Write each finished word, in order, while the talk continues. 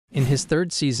In his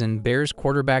third season, Bears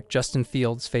quarterback Justin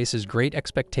Fields faces great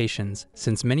expectations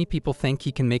since many people think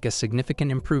he can make a significant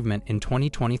improvement in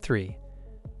 2023.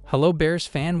 Hello Bears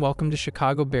fan, welcome to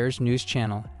Chicago Bears News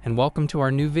Channel, and welcome to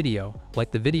our new video.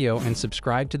 Like the video and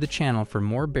subscribe to the channel for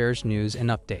more Bears news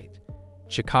and update.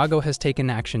 Chicago has taken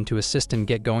action to assist him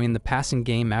get going in the passing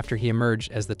game after he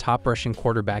emerged as the top rushing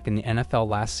quarterback in the NFL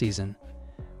last season.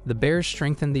 The Bears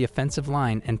strengthened the offensive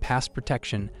line and pass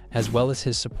protection, as well as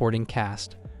his supporting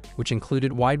cast, which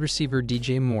included wide receiver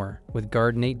DJ Moore, with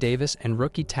guard Nate Davis and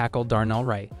rookie tackle Darnell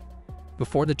Wright.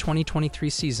 Before the 2023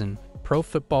 season, Pro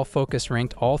Football Focus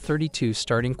ranked all 32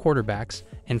 starting quarterbacks,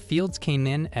 and Fields came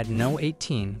in at No.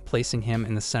 18, placing him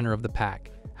in the center of the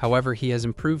pack. However, he has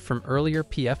improved from earlier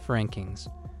PF rankings.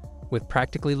 With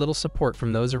practically little support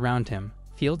from those around him,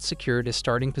 Fields secured his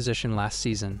starting position last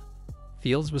season.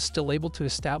 Fields was still able to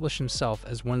establish himself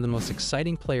as one of the most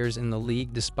exciting players in the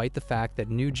league despite the fact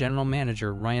that new general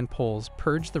manager Ryan Poles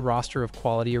purged the roster of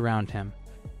quality around him.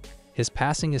 His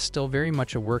passing is still very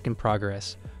much a work in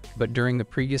progress, but during the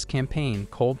previous campaign,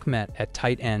 Cole Kmet at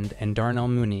tight end and Darnell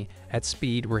Mooney at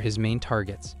speed were his main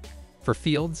targets. For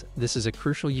Fields, this is a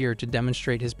crucial year to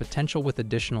demonstrate his potential with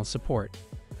additional support.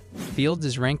 Fields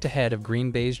is ranked ahead of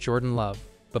Green Bay's Jordan Love,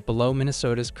 but below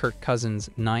Minnesota's Kirk Cousins,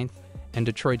 9th, and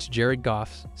Detroit's Jared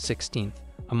Goff, 16th,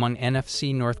 among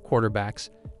NFC North quarterbacks,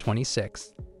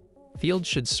 26th. Fields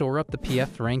should soar up the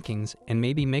PF rankings and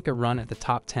maybe make a run at the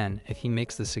top 10 if he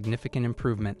makes the significant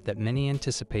improvement that many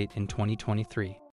anticipate in 2023.